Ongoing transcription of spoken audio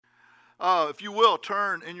If you will,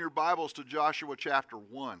 turn in your Bibles to Joshua chapter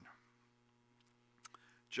 1.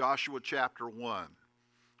 Joshua chapter 1.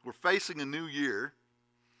 We're facing a new year,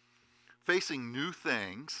 facing new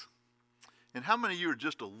things. And how many of you are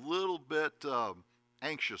just a little bit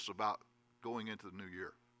anxious about going into the new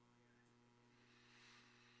year?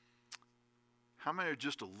 How many are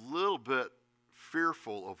just a little bit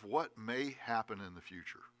fearful of what may happen in the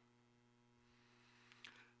future?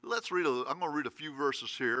 I'm going to read a few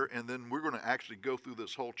verses here, and then we're going to actually go through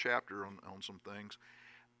this whole chapter on some things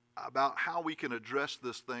about how we can address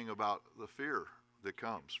this thing about the fear that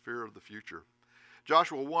comes, fear of the future.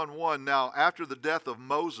 Joshua 1:1, now after the death of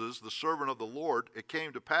Moses, the servant of the Lord, it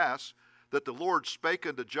came to pass that the Lord spake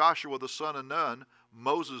unto Joshua the son of Nun,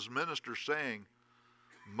 Moses' minister, saying,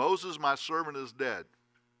 Moses my servant is dead.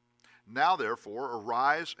 Now therefore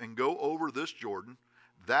arise and go over this Jordan,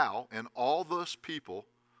 thou and all this people,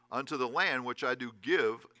 unto the land which I do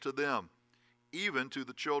give to them, even to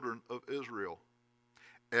the children of Israel.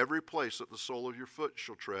 Every place that the sole of your foot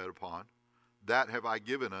shall tread upon, that have I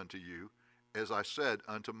given unto you, as I said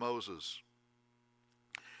unto Moses.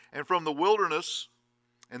 And from the wilderness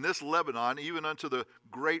and this Lebanon, even unto the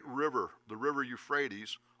great river, the river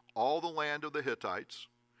Euphrates, all the land of the Hittites,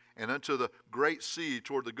 and unto the great sea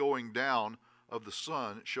toward the going down of the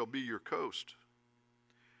sun shall be your coast.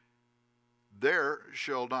 There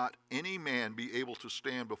shall not any man be able to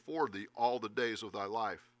stand before thee all the days of thy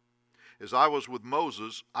life. As I was with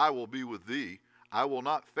Moses, I will be with thee. I will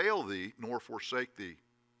not fail thee, nor forsake thee.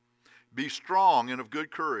 Be strong and of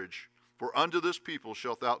good courage, for unto this people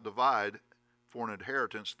shalt thou divide for an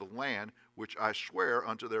inheritance the land which I swear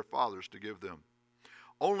unto their fathers to give them.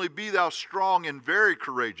 Only be thou strong and very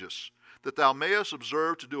courageous, that thou mayest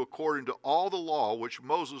observe to do according to all the law which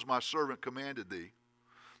Moses my servant commanded thee.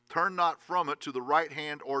 Turn not from it to the right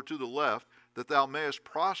hand or to the left, that thou mayest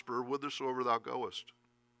prosper whithersoever thou goest.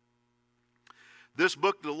 This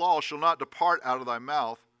book of the law shall not depart out of thy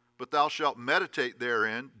mouth, but thou shalt meditate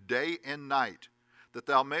therein day and night, that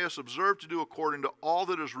thou mayest observe to do according to all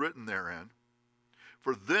that is written therein.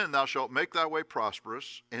 For then thou shalt make thy way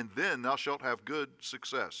prosperous, and then thou shalt have good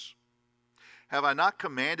success. Have I not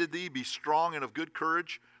commanded thee, be strong and of good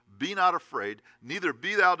courage? Be not afraid, neither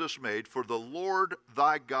be thou dismayed, for the Lord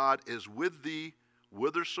thy God is with thee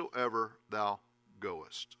whithersoever thou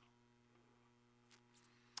goest.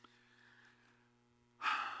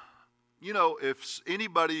 You know, if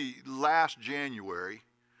anybody last January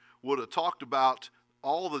would have talked about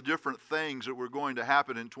all the different things that were going to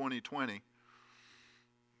happen in 2020,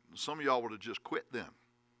 some of y'all would have just quit then.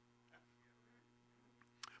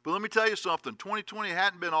 But let me tell you something, 2020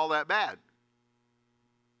 hadn't been all that bad.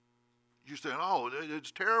 You're saying, oh,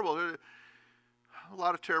 it's terrible. A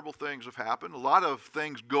lot of terrible things have happened. A lot of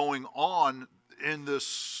things going on in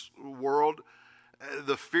this world.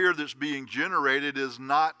 The fear that's being generated is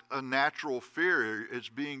not a natural fear. It's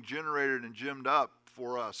being generated and gymmed up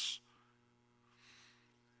for us.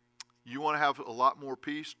 You want to have a lot more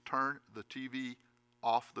peace? Turn the TV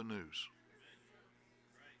off the news.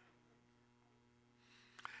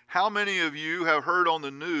 How many of you have heard on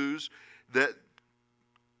the news that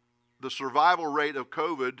the survival rate of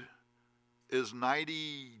COVID is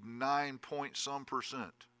 99 point some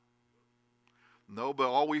percent? No, but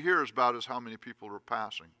all we hear about is how many people are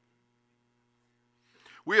passing.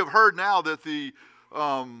 We have heard now that the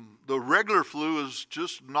regular flu is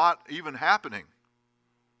just not even happening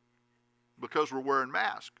because we're wearing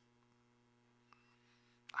masks.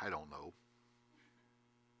 I don't know.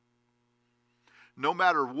 No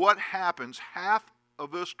matter what happens, half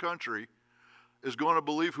of this country is going to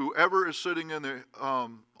believe whoever is sitting in the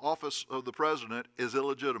office of the president is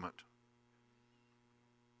illegitimate.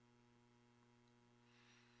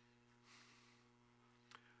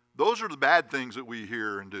 Those are the bad things that we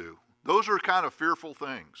hear and do. Those are kind of fearful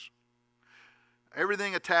things.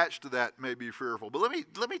 Everything attached to that may be fearful. But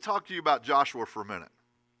let me talk to you about Joshua for a minute.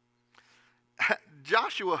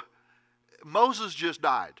 Moses just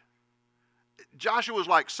died. Joshua was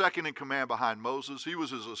like second in command behind Moses. He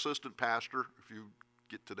was his assistant pastor, if you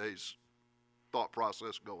get today's thought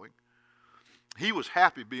process going. He was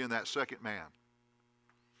happy being that second man.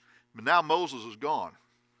 But now Moses is gone.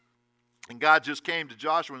 And God just came to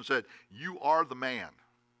Joshua and said, you are the man.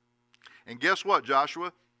 And guess what,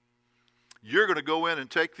 Joshua? You're going to go in and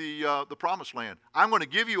take the promised land. I'm going to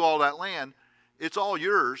give you all that land. It's all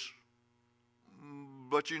yours.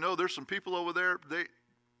 But you know, there's some people over there, they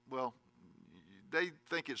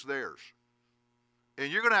think it's theirs.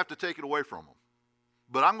 And you're going to have to take it away from them.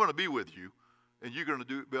 But I'm going to be with you, and you're going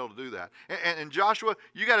to be able to do that. And Joshua,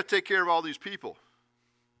 you got to take care of all these people.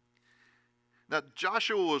 Now,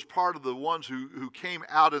 Joshua was part of the ones who came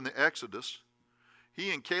out in the Exodus.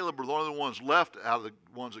 He and Caleb were one of the ones left out of the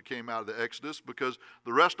ones that came out of the Exodus, because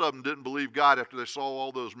the rest of them didn't believe God after they saw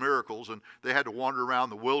all those miracles, and they had to wander around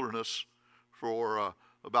the wilderness for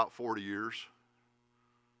about 40 years.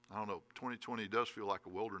 I don't know, 2020 does feel like a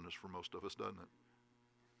wilderness for most of us, doesn't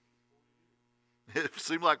it? It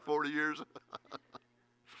seemed like 40 years.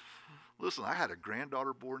 Listen, I had a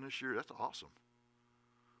granddaughter born this year. That's awesome.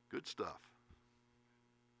 Good stuff.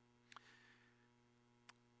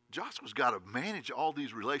 Joshua's got to manage all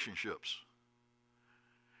these relationships.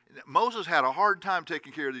 Moses had a hard time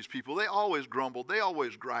taking care of these people. They always grumbled. They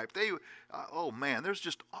always griped.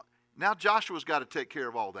 Now Joshua's got to take care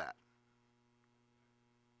of all that.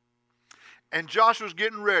 And Joshua's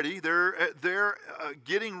getting ready. They're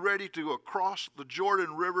getting ready to cross the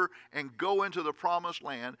Jordan River and go into the promised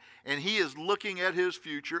land. And he is looking at his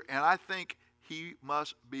future, and I think he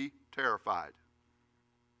must be terrified.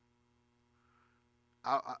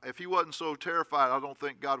 If he wasn't so terrified, I don't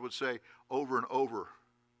think God would say over and over,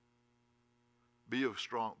 be of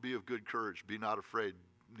good courage, be not afraid,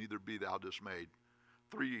 neither be thou dismayed.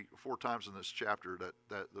 3 or 4 times in this chapter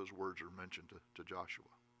that those words are mentioned to Joshua.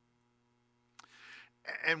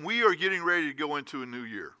 And we are getting ready to go into a new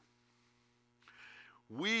year.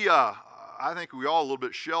 I think we all a little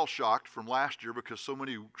bit shell-shocked from last year because so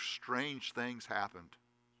many strange things happened.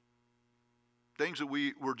 Things that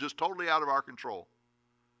we were just totally out of our control.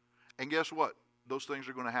 And guess what? Those things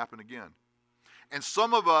are going to happen again. And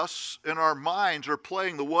some of us in our minds are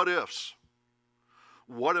playing the what ifs.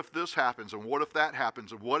 What if this happens? And what if that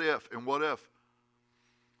happens? And what if? And what if?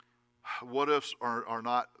 What ifs are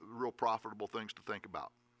not real profitable things to think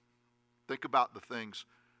about. Think about the things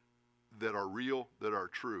that are real, that are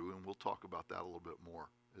true, and we'll talk about that a little bit more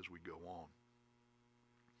as we go on.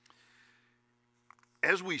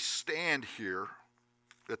 As we stand here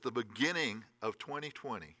at the beginning of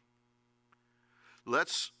 2020,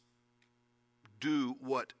 let's do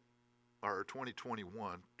what our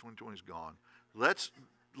 2021, 2020's gone. Let's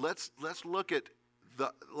look at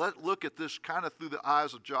this kind of through the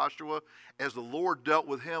eyes of Joshua. As the Lord dealt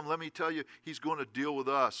with him, let me tell you, he's going to deal with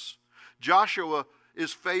us. Joshua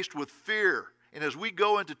is faced with fear. And as we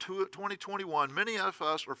go into 2021, many of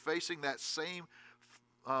us are facing that same,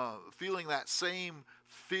 feeling that same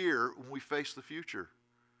fear when we face the future.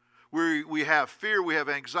 We have fear, we have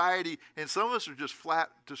anxiety, and some of us are just flat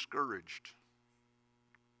discouraged.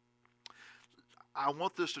 I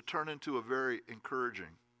want this to turn into a very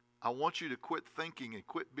encouraging. I want you to quit thinking and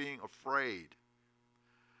quit being afraid.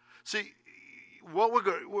 See,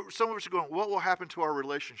 some of us are going, what will happen to our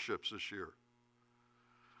relationships this year?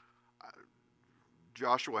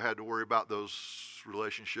 Joshua had to worry about those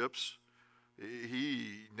relationships.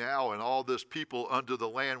 He now and all this people unto the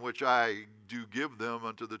land which I do give them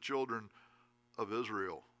unto the children of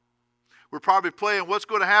Israel. We're probably playing, what's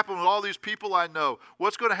going to happen with all these people I know?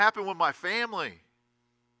 What's going to happen with my family?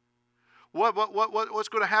 What's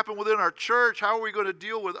going to happen within our church? How are we going to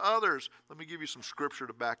deal with others? Let me give you some scripture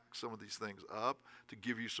to back some of these things up, to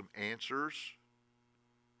give you some answers.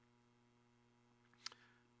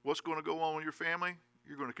 What's going to go on with your family?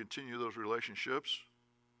 You're going to continue those relationships.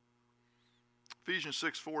 Ephesians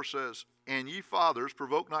 6:4 says, and ye fathers,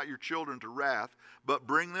 provoke not your children to wrath, but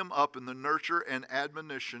bring them up in the nurture and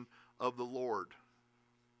admonition of the Lord.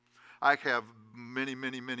 I have many,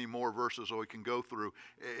 many, many more verses that we can go through,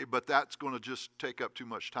 but that's going to just take up too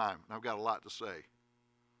much time. And I've got a lot to say.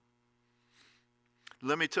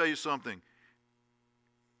 Let me tell you something.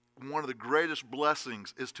 One of the greatest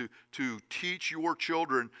blessings is to teach your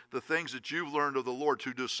children the things that you've learned of the Lord,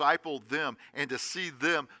 to disciple them, and to see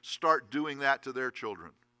them start doing that to their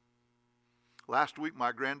children. Last week,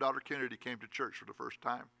 my granddaughter Kennedy came to church for the first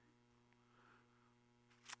time.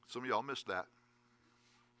 Some of y'all missed that.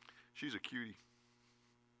 She's a cutie.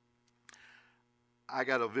 I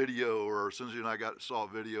got a video, or Cindy and I saw a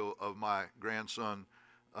video of my grandson,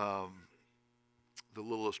 the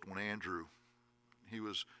littlest one, Andrew. He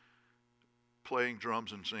was playing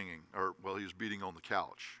drums and singing, he was beating on the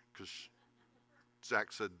couch because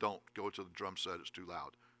Zach said, don't go to the drum set, it's too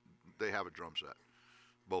loud. They have a drum set,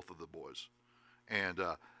 both of the boys. And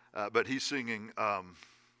but he's singing,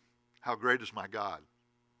 How Great Is My God.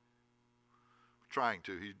 Trying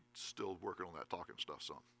to. He's still working on that talking stuff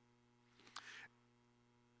some.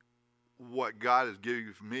 What God has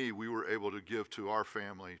given me, we were able to give to our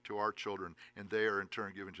family, to our children, and they are in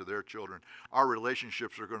turn giving to their children. Our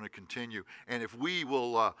relationships are going to continue. And if we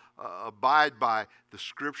will abide by the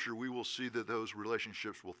Scripture, we will see that those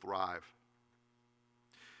relationships will thrive.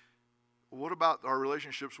 What about our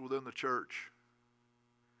relationships within the church?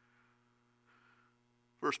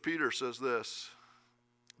 First Peter says this,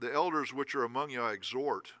 the elders which are among you I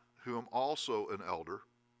exhort, who am also an elder,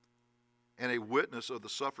 and a witness of the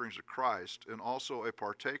sufferings of Christ, and also a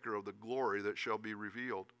partaker of the glory that shall be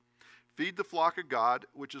revealed. Feed the flock of God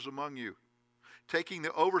which is among you, taking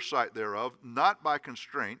the oversight thereof, not by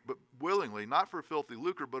constraint, but willingly, not for filthy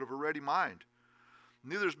lucre, but of a ready mind.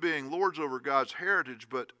 Neither as being lords over God's heritage,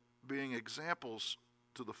 but being examples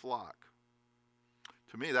to the flock.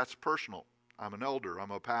 To me, that's personal. I'm an elder.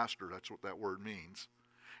 I'm a pastor. That's what that word means.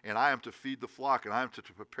 And I am to feed the flock, and I am to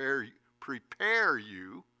prepare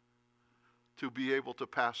you to be able to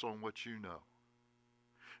pass on what you know.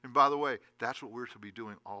 And by the way, that's what we're to be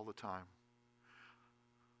doing all the time.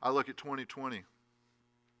 I look at 2020.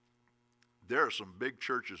 There are some big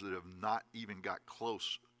churches that have not even got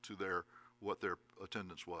close to what their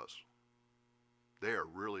attendance was. They are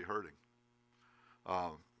really hurting.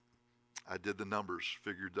 I did the numbers,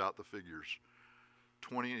 figured out the figures.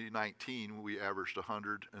 2019, we averaged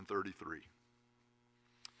 133.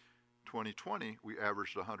 2020, we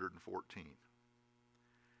averaged 114.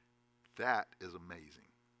 That is amazing.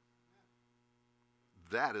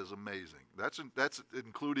 That is amazing. That's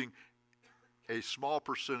including a small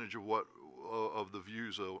percentage of the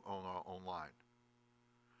views online.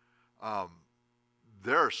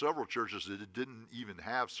 There are several churches that didn't even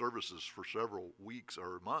have services for several weeks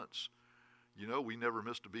or months. You know, we never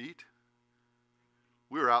missed a beat.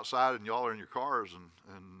 We were outside and y'all are in your cars,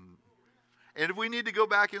 and if we need to go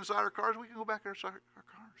back inside our cars, we can go back inside our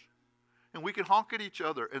cars. And we can honk at each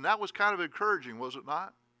other. And that was kind of encouraging, was it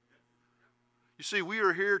not? You see, we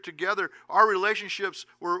are here together. Our relationships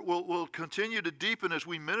will continue to deepen as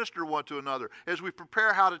we minister one to another, as we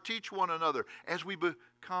prepare how to teach one another, as we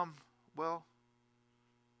become, well,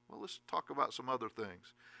 let's talk about some other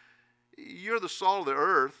things. You're the salt of the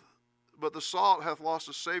earth, but the salt hath lost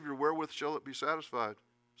a Savior. Wherewith shall it be satisfied?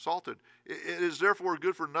 Salted. It is therefore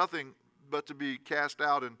good for nothing but to be cast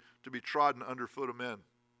out and to be trodden under foot of men.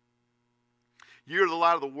 You are the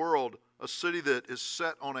light of the world. A city that is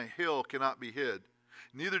set on a hill cannot be hid.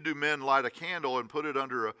 Neither do men light a candle and put it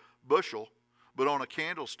under a bushel, but on a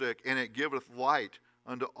candlestick, and it giveth light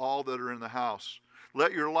unto all that are in the house.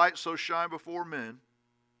 Let your light so shine before men,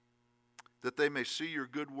 that they may see your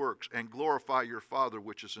good works and glorify your Father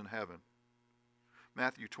which is in heaven.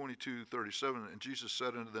 Matthew 22:37, and Jesus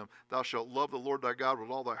said unto them, Thou shalt love the Lord thy God with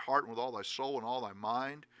all thy heart and with all thy soul and all thy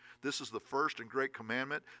mind. This is the first and great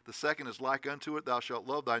commandment. The second is like unto it, Thou shalt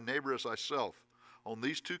love thy neighbor as thyself. On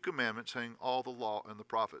these two commandments hang all the law and the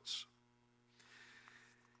prophets.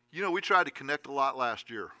 You know, we tried to connect a lot last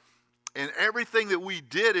year. And everything that we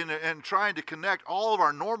did in trying to connect, all of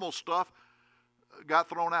our normal stuff got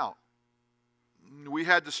thrown out. We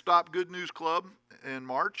had to stop Good News Club in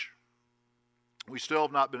March. We still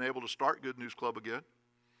have not been able to start Good News Club again.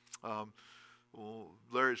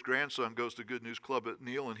 Larry's grandson goes to Good News Club at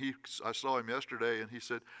Neal, and I saw him yesterday, and he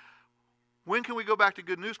said, when can we go back to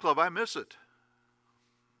Good News Club? I miss it.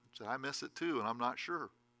 I said, I miss it too, and I'm not sure.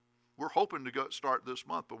 We're hoping to start this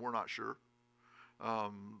month, but we're not sure.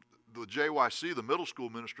 The JYC, the middle school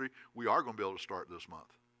ministry, we are going to be able to start this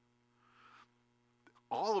month.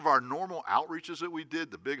 All of our normal outreaches that we did,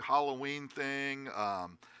 the big Halloween thing,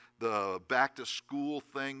 the back to school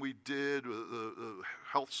thing we did, the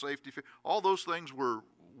health safety, all those things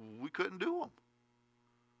we couldn't do them.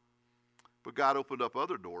 But God opened up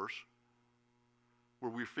other doors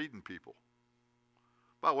where we're feeding people.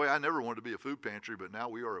 By the way, I never wanted to be a food pantry, but now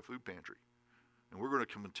we are a food pantry. And we're going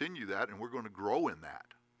to continue that, and we're going to grow in that.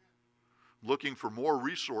 Looking for more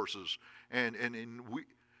resources. And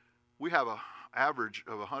we have an average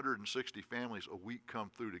of 160 families a week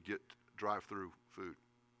come through to get drive-through food.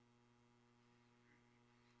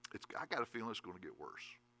 I got a feeling it's going to get worse.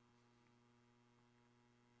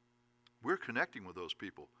 We're connecting with those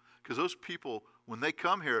people because those people, when they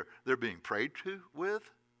come here, they're being prayed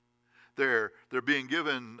with. They're being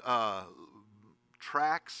given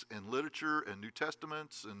tracts and literature and New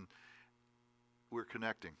Testaments, and we're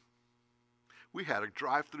connecting. We had a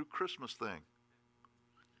drive-through Christmas thing.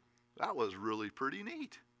 That was really pretty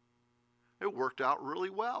neat. It worked out really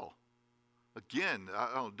well. Again,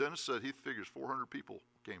 Dennis said he figures 400 people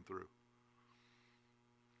came through.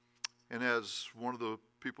 And as one of the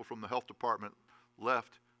people from the health department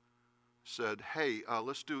left, said, hey,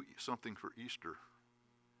 let's do something for Easter.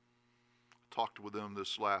 Talked with them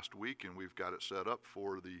this last week, and we've got it set up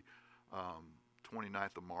for the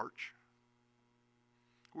 29th of March.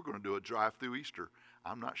 We're going to do a drive-through Easter.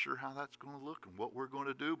 I'm not sure how that's going to look and what we're going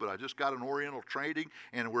to do, but I just got an Oriental training,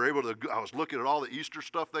 and I was looking at all the Easter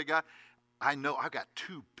stuff they got. I know I got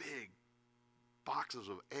 2 big boxes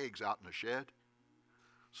of eggs out in the shed.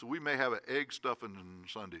 So we may have an egg stuffing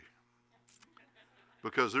Sunday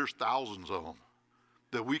because there's thousands of them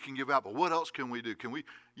that we can give out. But what else can we do? Can we,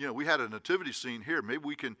 we had a nativity scene here. Maybe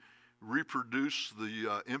we can reproduce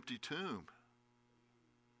the empty tomb.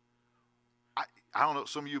 I don't know.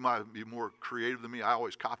 Some of you might be more creative than me. I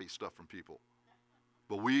always copy stuff from people.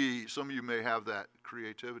 But some of you may have that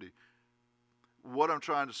creativity. What I'm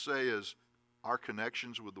trying to say is our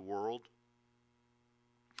connections with the world,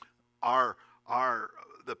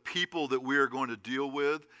 the people that we are going to deal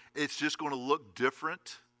with, it's just going to look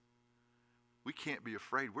different. We can't be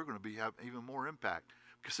afraid. We're going to have even more impact.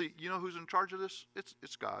 Because see, you know who's in charge of this?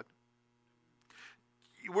 It's God.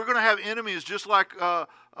 We're going to have enemies just like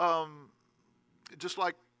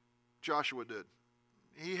Joshua did.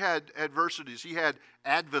 He had adversities. He had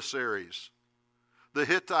adversaries, the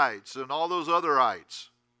Hittites and all those otherites.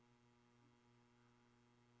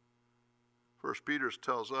 First Peter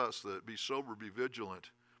tells us that be sober, be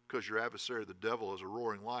vigilant, because your adversary, the devil, is a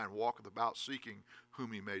roaring lion, walketh about seeking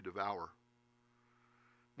whom he may devour.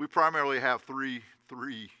 We primarily have three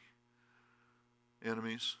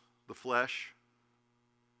enemies: the flesh.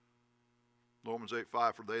 Romans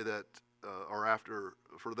 8:5, for they that are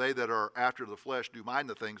after the flesh do mind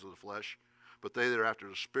the things of the flesh, but they that are after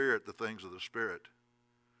the Spirit, the things of the Spirit.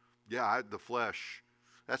 Yeah, the flesh.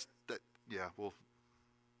 That's that. Yeah, well,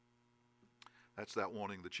 that's that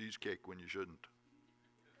wanting the cheesecake when you shouldn't.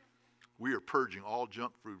 We are purging all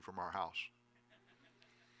junk food from our house.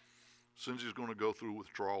 Cindy's going to go through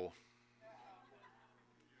withdrawal.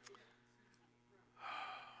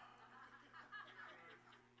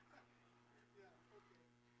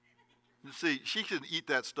 You see, she can eat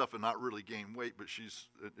that stuff and not really gain weight, but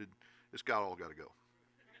it's all got to go.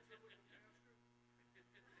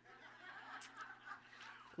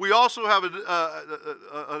 We also have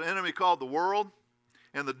an enemy called the world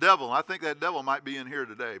and the devil. I think that devil might be in here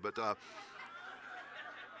today, but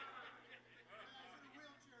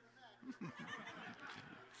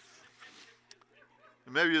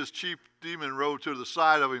maybe his chief demon rode to the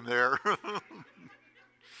side of him there.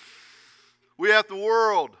 We have the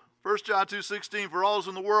world. 1 John 2:16, for all is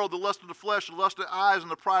in the world, the lust of the flesh, the lust of the eyes,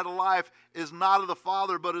 and the pride of life is not of the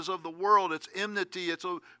Father, but is of the world. It's enmity.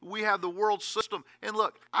 We have the world system. And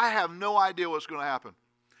look, I have no idea what's going to happen.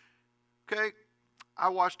 Okay? I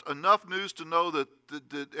watched enough news to know that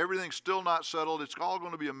everything's still not settled. It's all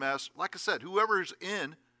going to be a mess. Like I said, whoever's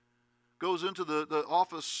goes into the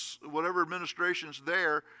office, whatever administration's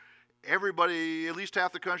there, everybody, at least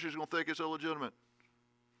half the country is going to think it's illegitimate.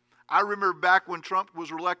 I remember back when Trump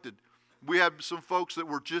was elected, we had some folks that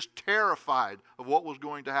were just terrified of what was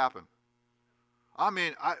going to happen. I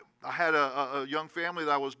mean, I had a young family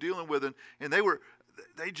that I was dealing with, and they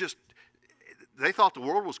thought the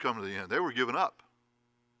world was coming to the end. They were giving up.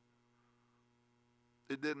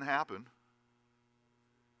 It didn't happen.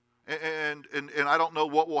 And I don't know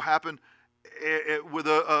what will happen with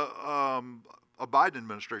a Biden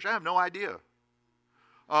administration. I have no idea.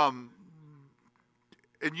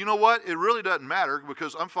 And you know what? It really doesn't matter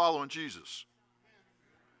because I'm following Jesus.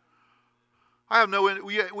 I have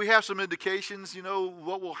we have some indications,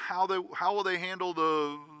 how will they handle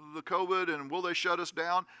the COVID, and will they shut us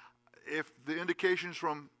down? If the indications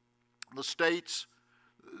from the states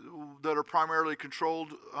that are primarily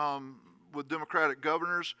controlled with Democratic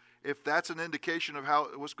governors, if that's an indication of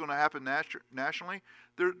what's going to happen nationally,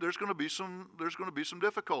 there's going to be some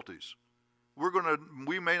difficulties.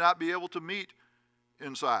 We may not be able to meet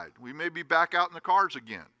inside. We may be back out in the cars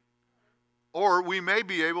again. Or we may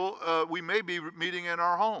be meeting in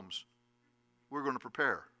our homes. We're going to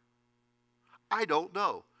prepare. I don't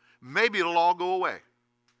know. Maybe it'll all go away.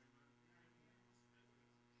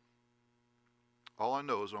 All I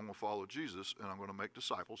know is I'm going to follow Jesus, and I'm going to make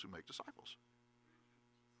disciples who make disciples.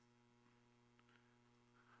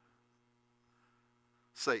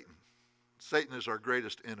 Satan is our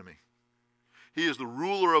greatest enemy. He is the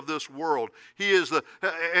ruler of this world.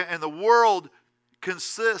 And the world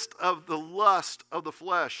consists of the lust of the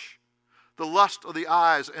flesh, the lust of the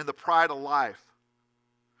eyes, and the pride of life.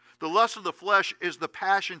 The lust of the flesh is the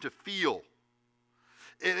passion to feel.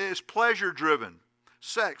 It is pleasure-driven.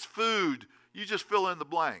 Sex, food, you just fill in the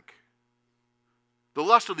blank. The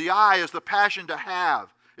lust of the eye is the passion to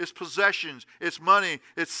have. It's possessions, it's money,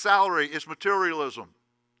 it's salary, it's materialism.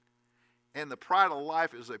 And the pride of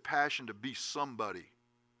life is a passion to be somebody.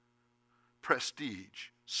 Prestige,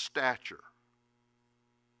 stature.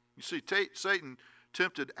 You see, Satan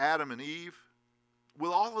tempted Adam and Eve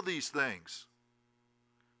with all of these things,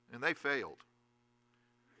 and they failed.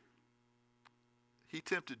 He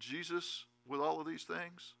tempted Jesus with all of these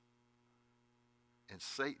things, and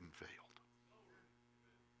Satan failed.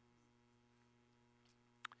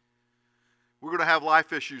 We're going to have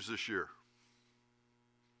life issues this year.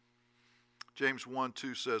 James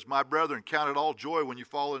 1:2 says, "My brethren, count it all joy when you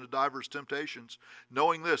fall into diverse temptations,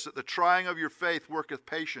 knowing this, that the trying of your faith worketh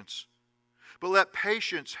patience. But let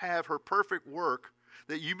patience have her perfect work,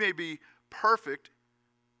 that you may be perfect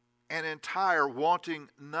and entire, wanting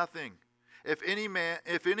nothing. If any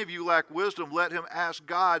of you lack wisdom, let him ask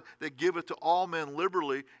God, that giveth to all men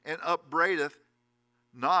liberally, and upbraideth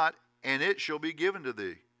not, and it shall be given to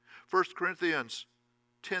thee." 1 Corinthians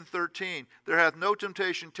 10:13, "There hath no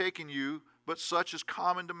temptation taken you, but such is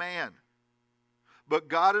common to man. But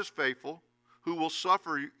God is faithful, who will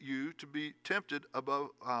suffer you to be tempted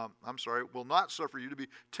above, will not suffer you to be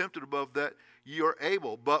tempted above that ye are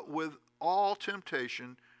able, but with all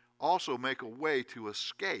temptation also make a way to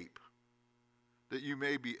escape, that you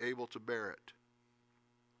may be able to bear it."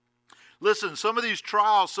 Listen, some of these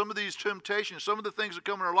trials, some of these temptations, some of the things that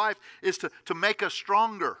come in our life is to make us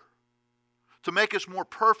stronger, to make us more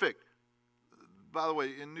perfect. By the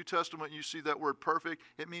way, in New Testament, you see that word perfect.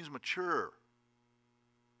 It means mature.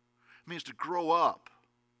 It means to grow up.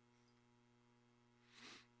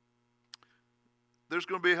 There's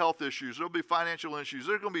going to be health issues. There'll be financial issues.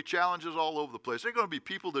 There's going to be challenges all over the place. There's going to be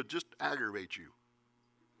people that just aggravate you.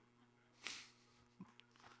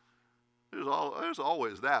 There's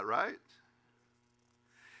always that, right?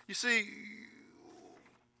 You see,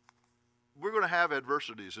 we're going to have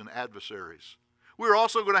adversities and adversaries. We're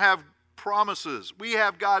also going to have promises. We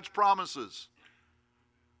have God's promises.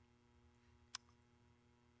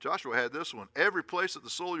 Joshua had this one. "Every place that the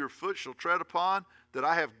sole of your foot shall tread upon, that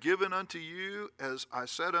I have given unto you, as I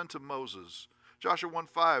said unto Moses." Joshua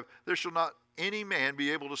 1:5, "There shall not any man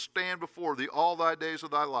be able to stand before thee all thy days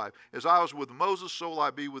of thy life. As I was with Moses, so will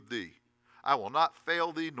I be with thee. I will not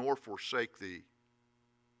fail thee nor forsake thee."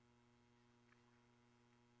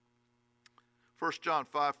 1 John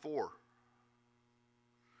 5:4,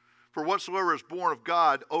 "For whatsoever is born of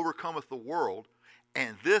God overcometh the world,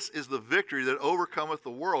 and this is the victory that overcometh the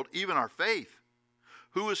world, even our faith.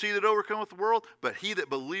 Who is he that overcometh the world? But he that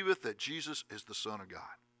believeth that Jesus is the Son of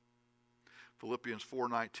God." Philippians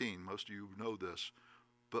 4:19, most of you know this.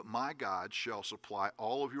 "But my God shall supply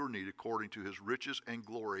all of your need according to his riches and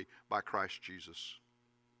glory by Christ Jesus."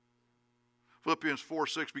 Philippians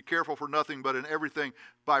 4:6, "Be careful for nothing, but in everything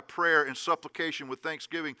by prayer and supplication with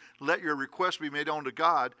thanksgiving, let your requests be made known to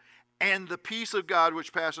God, and the peace of God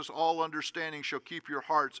which passes all understanding shall keep your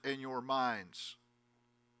hearts and your minds."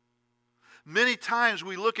 Many times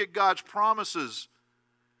we look at God's promises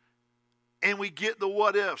and we get the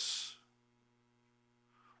what ifs.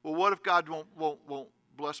 Well, what if God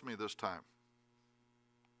won't bless me this time?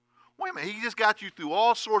 Wait a minute, he just got you through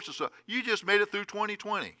all sorts of stuff. You just made it through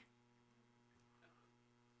 2020.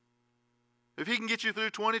 If he can get you through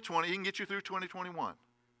 2020, he can get you through 2021.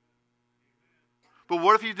 But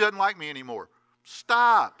what if he doesn't like me anymore?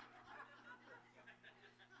 Stop.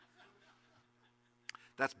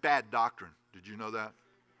 That's bad doctrine. Did you know that?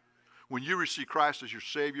 When you receive Christ as your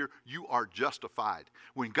Savior, you are justified.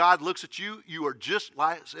 When God looks at you, you are just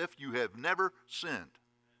like as if you have never sinned.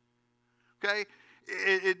 Okay?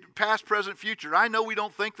 Past, present, future. I know we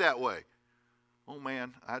don't think that way. Oh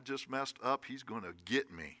man, I just messed up. He's going to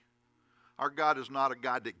get me. Our God is not a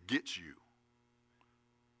God that gets you.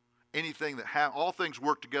 Anything that all things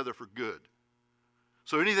work together for good.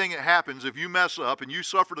 So anything that happens, if you mess up and you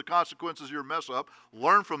suffer the consequences of your mess up,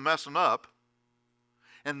 learn from messing up,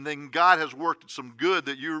 and then God has worked some good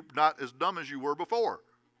that you're not as dumb as you were before.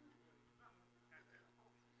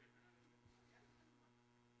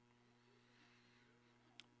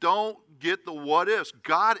 Don't get the what ifs.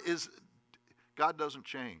 God doesn't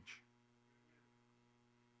change.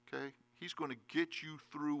 Okay? He's going to get you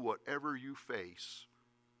through whatever you face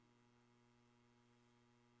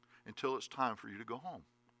until it's time for you to go home,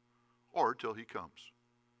 or until he comes,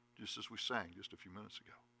 just as we sang just a few minutes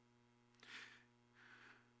ago.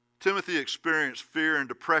 Timothy experienced fear and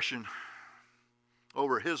depression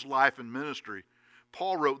over his life and ministry.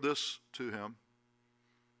 Paul wrote this to him.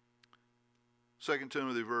 2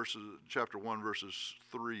 Timothy chapter 1, verses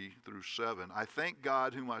 3 through 7. "I thank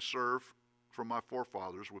God whom I serve from my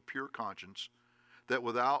forefathers with pure conscience, that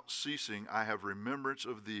without ceasing I have remembrance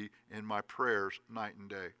of thee in my prayers night and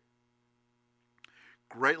day,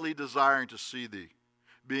 greatly desiring to see thee,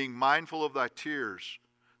 being mindful of thy tears,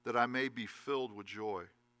 that I may be filled with joy.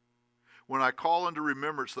 When I call unto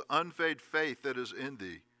remembrance the unfeigned faith that is in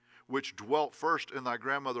thee, which dwelt first in thy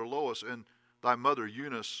grandmother Lois and thy mother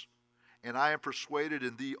Eunice, and I am persuaded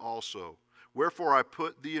in thee also. Wherefore I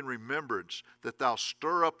put thee in remembrance, that thou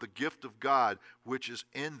stir up the gift of God which is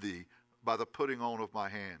in thee by the putting on of my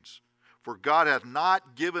hands. For God hath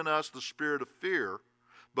not given us the spirit of fear,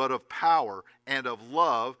 but of power and of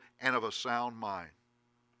love and of a sound mind.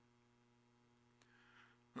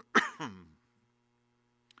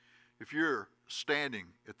 If you're standing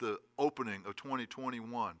at the opening of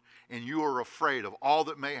 2021 and you are afraid of all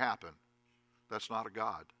that may happen, that's not a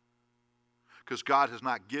God. Because God has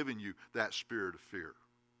not given you that spirit of fear.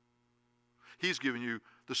 He's given you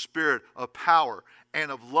the spirit of power and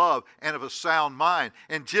of love and of a sound mind.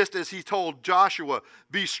 And just as he told Joshua,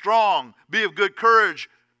 be strong, be of good courage,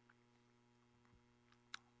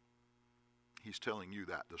 he's telling you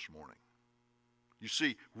that this morning. You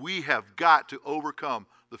see, we have got to overcome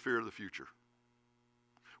the fear of the future.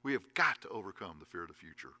 We have got to overcome the fear of the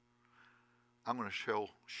future. I'm going to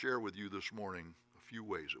share with you this morning a few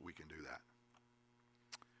ways that we can do that.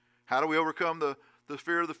 How do we overcome the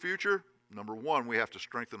fear of the future? Number one, we have to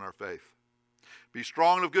strengthen our faith. Be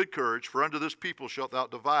strong and of good courage, for unto this people shalt thou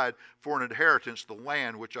divide for an inheritance the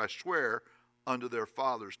land which I swear unto their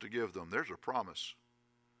fathers to give them. There's a promise.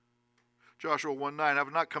 Joshua 1:9, I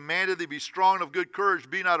have not commanded thee, be strong and of good courage,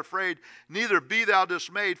 be not afraid, neither be thou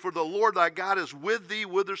dismayed, for the Lord thy God is with thee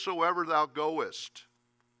whithersoever thou goest.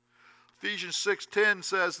 Ephesians 6:10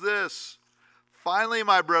 says this, finally,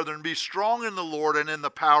 my brethren, be strong in the Lord and in the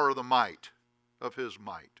power of the might, of his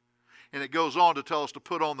might. And it goes on to tell us to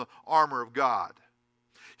put on the armor of God.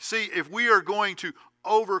 See, if we are going to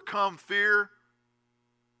overcome fear,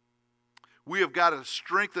 we have got to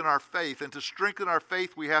strengthen our faith. And to strengthen our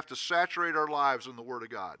faith, we have to saturate our lives in the Word of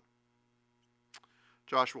God.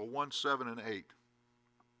 Joshua 1:7 and 8.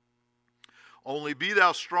 Only be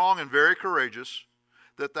thou strong and very courageous,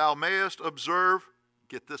 that thou mayest observe,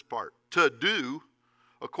 get this part, to do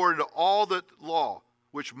according to all that law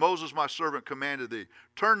which Moses my servant commanded thee.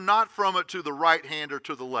 Turn not from it to the right hand or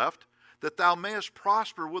to the left, that thou mayest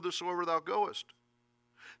prosper whithersoever thou goest.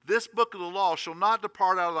 This book of the law shall not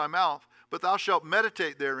depart out of thy mouth, but thou shalt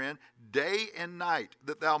meditate therein day and night,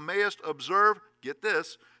 that thou mayest observe, get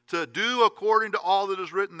this, to do according to all that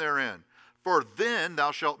is written therein. For then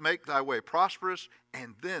thou shalt make thy way prosperous,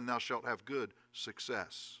 and then thou shalt have good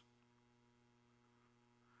success.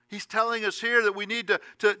 He's telling us here that we need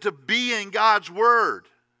to be in God's Word.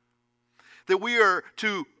 That we are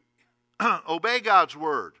to obey God's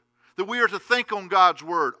Word. That we are to think on God's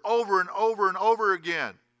Word over and over and over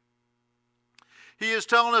again. He is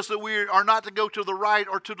telling us that we are not to go to the right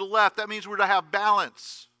or to the left. That means we're to have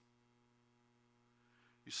balance.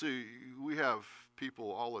 You see, we have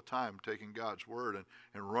people all the time taking God's Word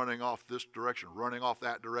and running off this direction, running off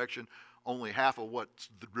that direction, only half of what's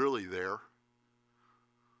really there.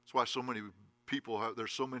 That's why so many people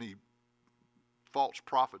there's so many false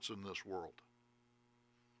prophets in this world,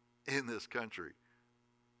 in this country.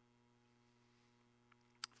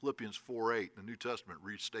 Philippians 4:8, the New Testament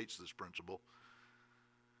restates this principle.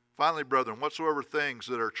 Finally, brethren, whatsoever things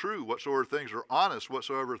that are true, whatsoever things are honest,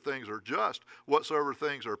 whatsoever things are just, whatsoever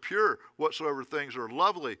things are pure, whatsoever things are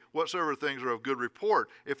lovely, whatsoever things are of good report,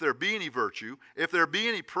 if there be any virtue, if there be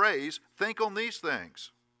any praise, think on these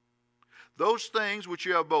things. Those things which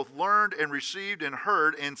you have both learned and received and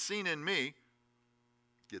heard and seen in me,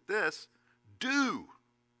 get this, do,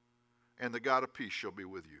 and the God of peace shall be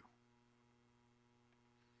with you.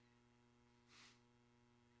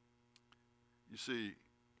 You see,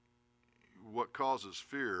 what causes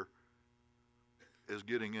fear is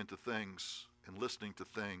getting into things and listening to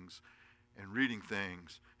things and reading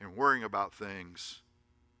things and worrying about things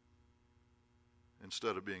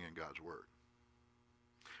instead of being in God's Word.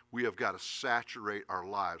 We have got to saturate our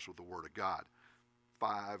lives with the Word of God.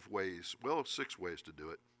 6 ways to do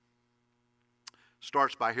it.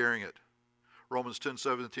 Starts by hearing it. Romans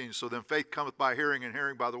 10:17, so then faith cometh by hearing, and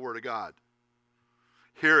hearing by the Word of God.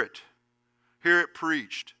 Hear it. Hear it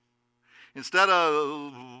preached. Instead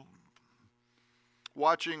of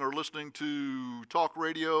watching or listening to talk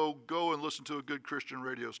radio, go and listen to a good Christian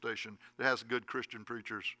radio station that has good Christian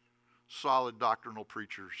preachers, solid doctrinal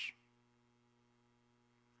preachers.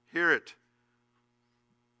 Hear it.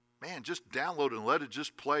 Man, just download it and let it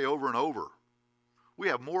just play over and over. We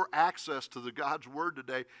have more access to the God's Word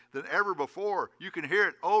today than ever before. You can hear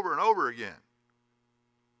it over and over again.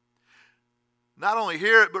 Not only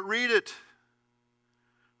hear it, but read it.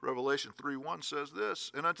 Revelation 3:1 says this,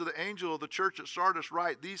 and unto the angel of the church at Sardis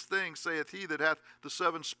write, these things saith he that hath the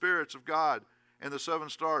 7 spirits of God and the 7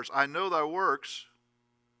 stars. I know thy works,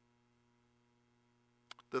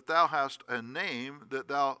 that thou hast a name, that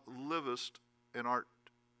thou livest and art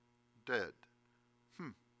dead.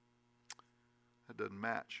 That doesn't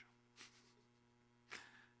match.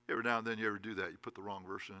 Every now and then you ever do that. You put the wrong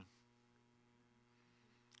verse in.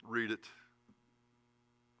 Read it.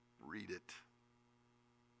 read it.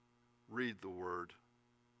 Read the Word.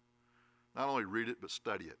 Not only read it, but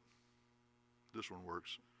study it. This one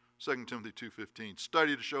works. 2 Timothy 2:15,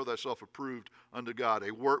 study to show thyself approved unto God,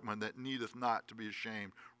 a workman that needeth not to be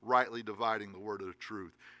ashamed, rightly dividing the word of the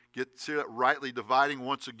truth. See that rightly dividing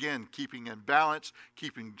once again, keeping in balance,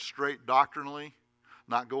 keeping straight doctrinally,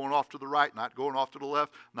 not going off to the right, not going off to the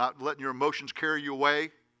left, not letting your emotions carry you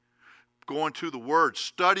away. Going to the Word,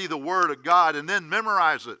 study the Word of God, and then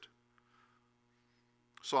memorize it.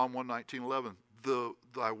 Psalm 119:11,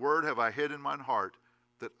 thy word have I hid in mine heart,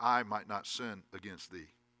 that I might not sin against thee.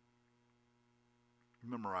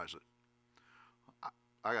 Memorize it.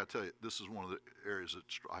 I got to tell you, this is one of the areas that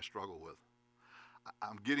I struggle with.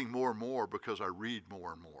 I'm getting more and more because I read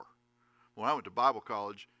more and more. When I went to Bible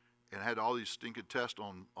college and had all these stinking tests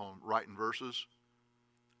on writing verses,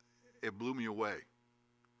 it blew me away.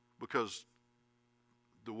 Because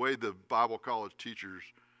the way the Bible college teachers,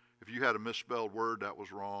 if you had a misspelled word, that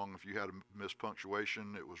was wrong. If you had a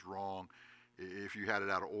mispunctuation, it was wrong. If you had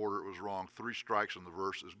it out of order, it was wrong. 3 strikes and the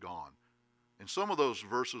verse is gone. And some of those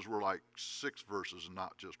verses were like 6 verses and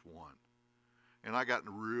not just 1. And I got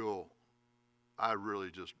I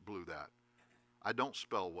really just blew that. I don't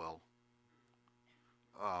spell well.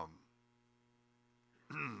 I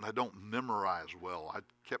don't memorize well. I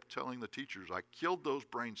kept telling the teachers I killed those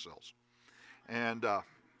brain cells. And but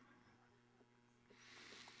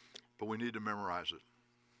we need to memorize it.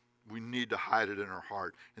 We need to hide it in our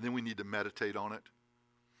heart. And then we need to meditate on it.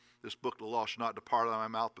 This book, the law, shall not depart out of my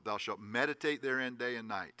mouth, but thou shalt meditate therein day and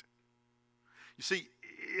night. You see,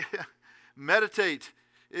 meditate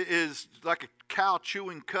is like a cow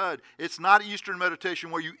chewing cud. It's not Eastern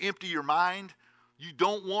meditation where you empty your mind. You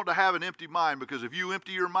don't want to have an empty mind, because if you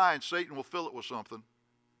empty your mind, Satan will fill it with something.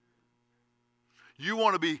 You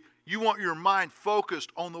want your mind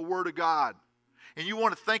focused on the Word of God. And you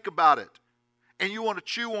want to think about it. And you want to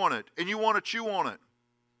chew on it. And you want to chew on it.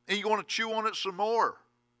 And you want to chew on it some more.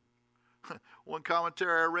 One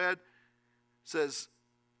commentary I read says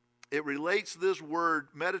it relates this word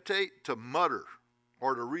meditate to mutter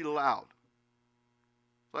or to read aloud.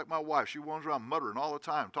 It's like my wife. She runs around muttering all the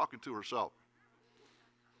time, talking to herself.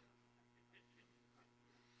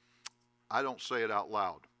 I don't say it out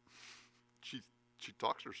loud. She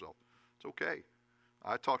talks to herself. It's okay.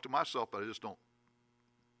 I talk to myself, but I just don't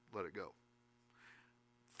let it go.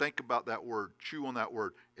 Think about that word. Chew on that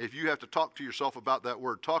word. If you have to talk to yourself about that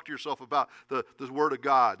word, talk to yourself about the Word of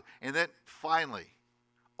God. And then finally,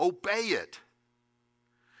 obey it.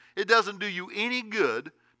 It doesn't do you any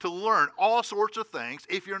good to learn all sorts of things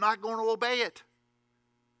if you're not going to obey it.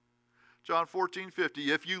 John 14:50,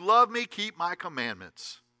 if you love me, keep my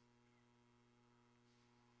commandments.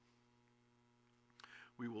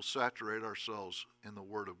 We will saturate ourselves in the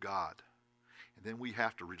Word of God. And then we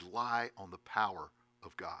have to rely on the power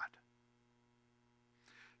of God.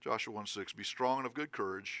 Joshua 1:6, be strong and of good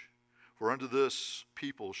courage, for unto this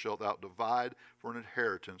people shalt thou divide for an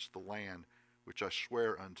inheritance the land which I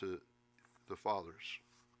swear unto the fathers.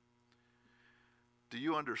 Do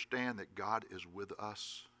you understand that God is with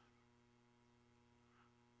us?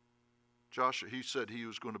 Joshua, he said he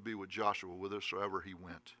was going to be with Joshua whithersoever he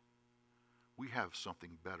went. We have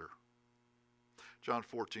something better. John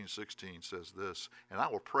 14:16 says this, and I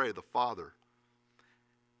will pray the Father,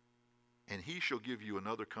 and he shall give you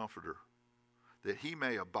another comforter, that he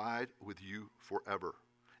may abide with you forever.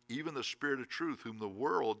 Even the Spirit of truth, whom the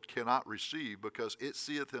world cannot receive, because it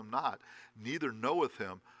seeth him not, neither knoweth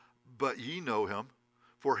him, but ye know him,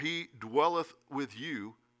 for he dwelleth with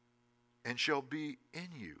you, and shall be in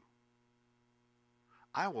you.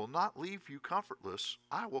 I will not leave you comfortless,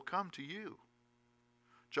 I will come to you.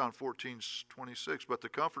 John 14:26, but the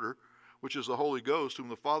Comforter, which is the Holy Ghost, whom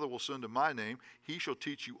the Father will send in my name, he shall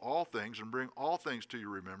teach you all things, and bring all things to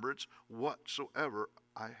your remembrance, whatsoever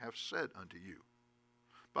I have said unto you.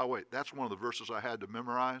 By the way, that's one of the verses I had to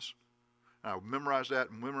memorize. And I memorized that,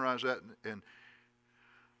 and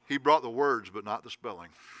he brought the words, but not the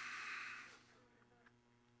spelling.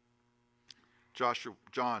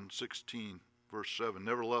 John 16, verse 7,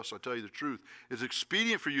 nevertheless, I tell you the truth, it is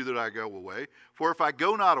expedient for you that I go away. For if I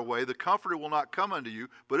go not away, the Comforter will not come unto you.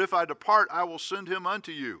 But if I depart, I will send him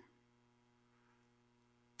unto you.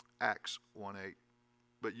 Acts 1:8,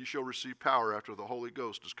 but you shall receive power after the Holy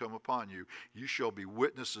Ghost is come upon you. You shall be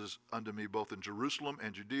witnesses unto me both in Jerusalem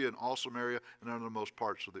and Judea and all Samaria and unto the most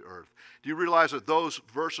parts of the earth. Do you realize that those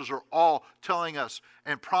verses are all telling us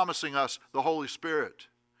and promising us the Holy Spirit?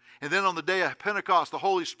 And then on the day of Pentecost, the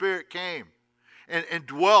Holy Spirit came and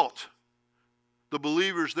dwelt the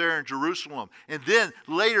believers there in Jerusalem. And then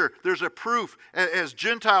later, there's a proof as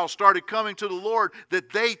Gentiles started coming to the Lord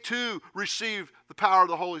that they too receive the power of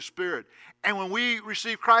the Holy Spirit. And when we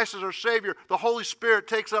receive Christ as our Savior, the Holy Spirit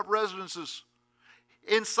takes up residences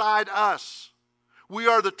inside us. We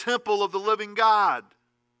are the temple of the living God.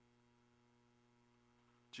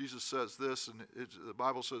 Jesus says this, and the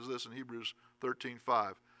Bible says this in Hebrews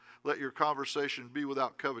 13:5. Let your conversation be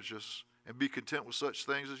without covetousness, and be content with such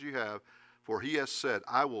things as you have, for he has said,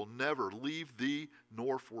 I will never leave thee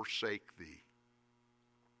nor forsake thee.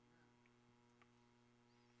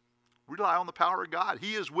 Rely on the power of God.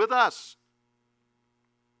 He is with us.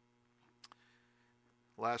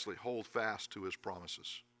 Lastly, hold fast to his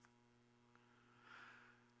promises.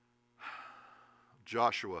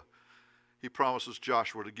 Joshua, he promises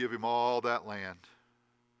Joshua to give him all that land.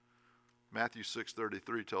 Matthew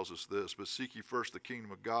 6:33 tells us this, but seek ye first the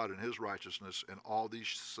kingdom of God and his righteousness, and all these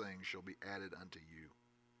things shall be added unto you.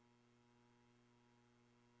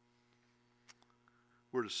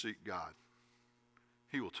 We're to seek God.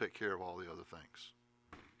 He will take care of all the other things.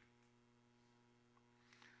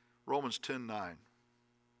 Romans 10:9,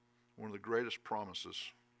 one of the greatest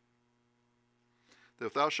promises. That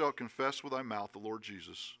if thou shalt confess with thy mouth the Lord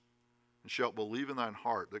Jesus, and shalt believe in thine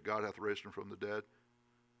heart that God hath raised him from the dead,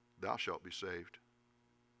 thou shalt be saved.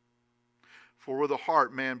 For with the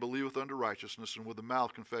heart man believeth unto righteousness, and with the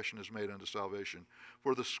mouth confession is made unto salvation.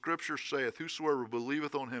 For the Scripture saith, whosoever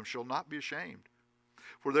believeth on him shall not be ashamed.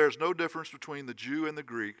 For there is no difference between the Jew and the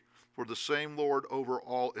Greek, for the same Lord over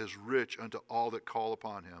all is rich unto all that call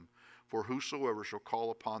upon him. For whosoever shall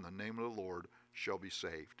call upon the name of the Lord shall be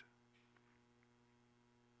saved.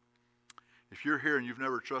 If you're here and you've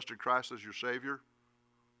never trusted Christ as your Savior,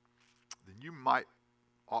 then you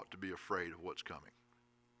ought to be afraid of what's coming.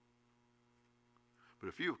 But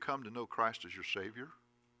if you have come to know Christ as your Savior,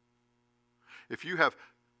 if you have,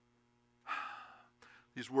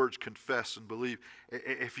 these words confess and believe,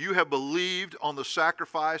 if you have believed on the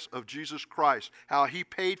sacrifice of Jesus Christ, how he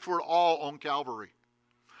paid for it all on Calvary,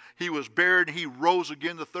 he was buried and he rose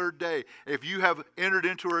again the third day. If you have entered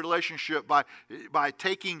into a relationship by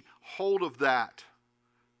taking hold of that,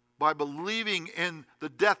 by believing in the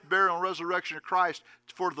death, burial, and resurrection of Christ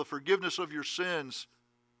for the forgiveness of your sins,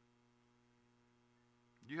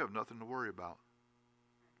 you have nothing to worry about.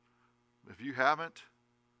 If you haven't,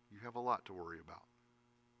 you have a lot to worry about.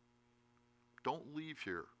 Don't leave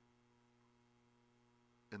here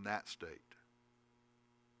in that state.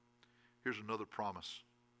 Here's another promise.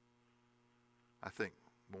 I think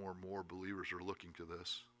more and more believers are looking to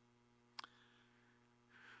this.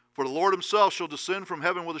 For the Lord himself shall descend from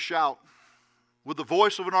heaven with a shout, with the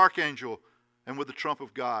voice of an archangel, and with the trump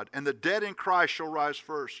of God. And the dead in Christ shall rise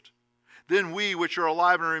first. Then we which are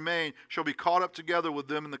alive and remain shall be caught up together with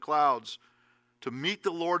them in the clouds to meet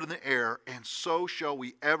the Lord in the air, and so shall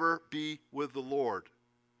we ever be with the Lord.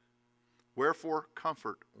 Wherefore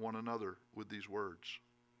comfort one another with these words.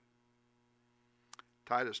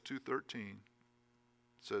 Titus 2:13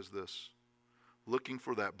 says this, looking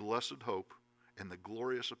for that blessed hope and the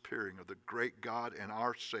glorious appearing of the great God and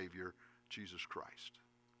our Savior, Jesus Christ.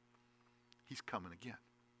 He's coming again.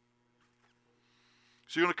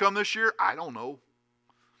 Is he going to come this year? I don't know.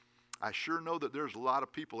 I sure know that there's a lot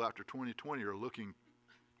of people after 2020 are looking.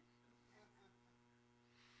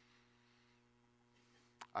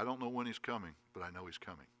 I don't know when he's coming, but I know he's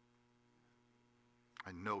coming.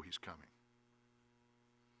 I know he's coming.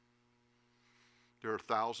 There are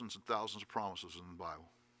thousands and thousands of promises in the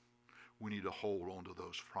Bible. We need to hold on to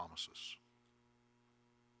those promises.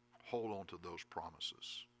 Hold on to those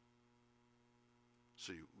promises.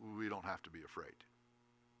 See, we don't have to be afraid.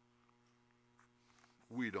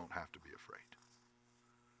 We don't have to be afraid.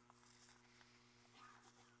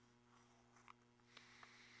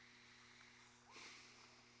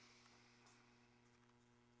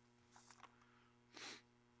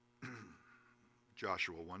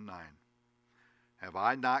 Joshua 1:9. Have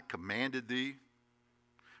I not commanded thee?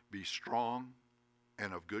 Be strong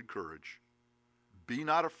and of good courage. Be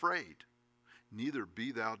not afraid, neither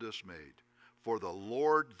be thou dismayed. For the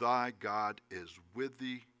Lord thy God is with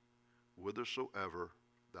thee whithersoever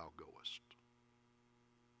thou goest.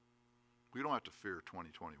 We don't have to fear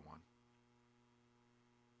 2021.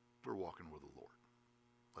 We're walking with the Lord.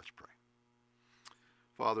 Let's pray.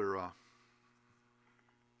 Father,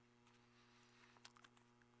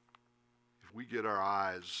 if we get our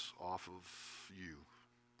eyes off of you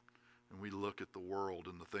and we look at the world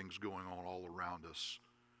and the things going on all around us,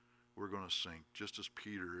 we're going to sink. Just as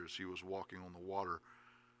Peter, as he was walking on the water,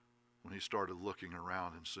 when he started looking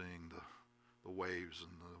around and seeing the waves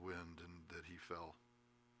and the wind, and that he fell.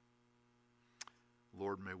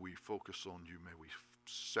 Lord, may we focus on you. May we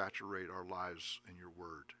saturate our lives in your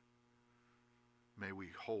word. May we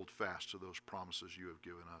hold fast to those promises you have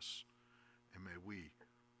given us. And may we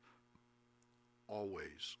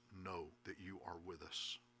always know that you are with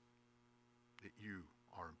us, that you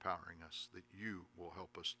are empowering us, that you will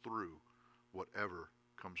help us through whatever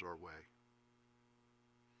comes our way.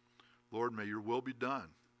 Lord, may your will be done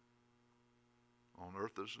on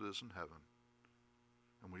earth as it is in heaven.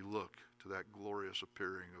 And we look to that glorious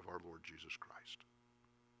appearing of our Lord Jesus Christ.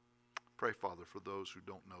 Pray, Father, for those who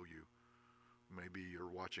don't know you. Maybe you're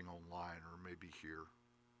watching online or maybe here.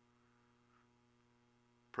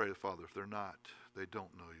 Pray, Father, if they're not, they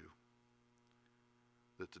don't know you,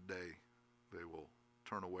 that today they will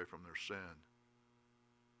turn away from their sin,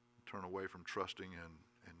 turn away from trusting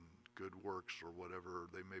in good works or whatever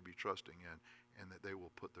they may be trusting in, and that they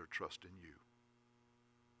will put their trust in you.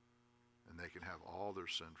 And they can have all their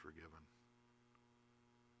sin forgiven.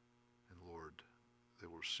 And Lord, they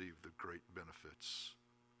will receive the great benefits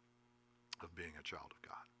of being a child of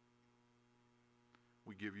God.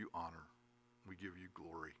 We give you honor, we give you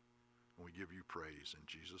glory, and we give you praise in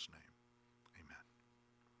Jesus' name. Amen.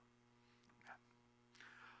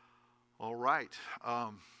 All right.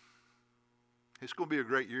 It's going to be a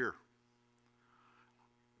great year.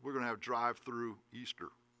 We're going to have drive-through Easter.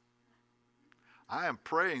 I am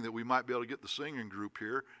praying that we might be able to get the singing group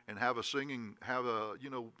here and last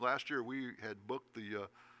year we had booked the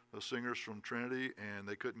singers from Trinity and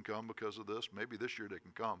they couldn't come because of this. Maybe this year they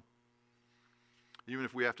can come. Even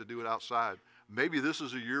if we have to do it outside. Maybe this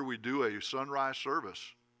is a year we do a sunrise service.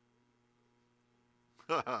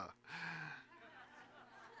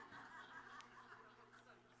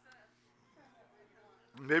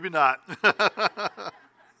 Maybe not.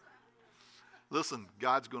 Listen,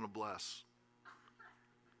 God's going to bless.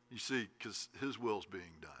 You see, because his will's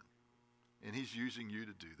being done. And he's using you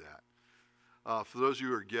to do that. For those of you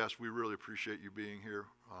who are guests, we really appreciate you being here.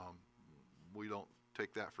 We don't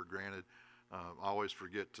take that for granted. I always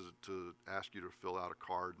forget to ask you to fill out a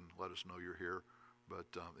card and let us know you're here. But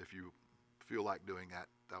if you feel like doing that,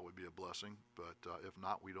 that would be a blessing. But if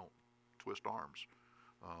not, we don't twist arms.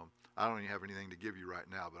 I don't even have anything to give you right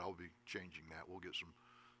now, but I'll be changing that. We'll get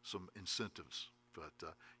some incentives.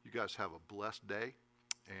 But you guys have a blessed day.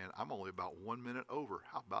 And I'm only about 1 minute over.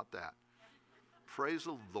 How about that? Praise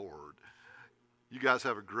the Lord. You guys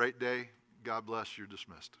have a great day. God bless. You're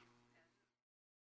dismissed.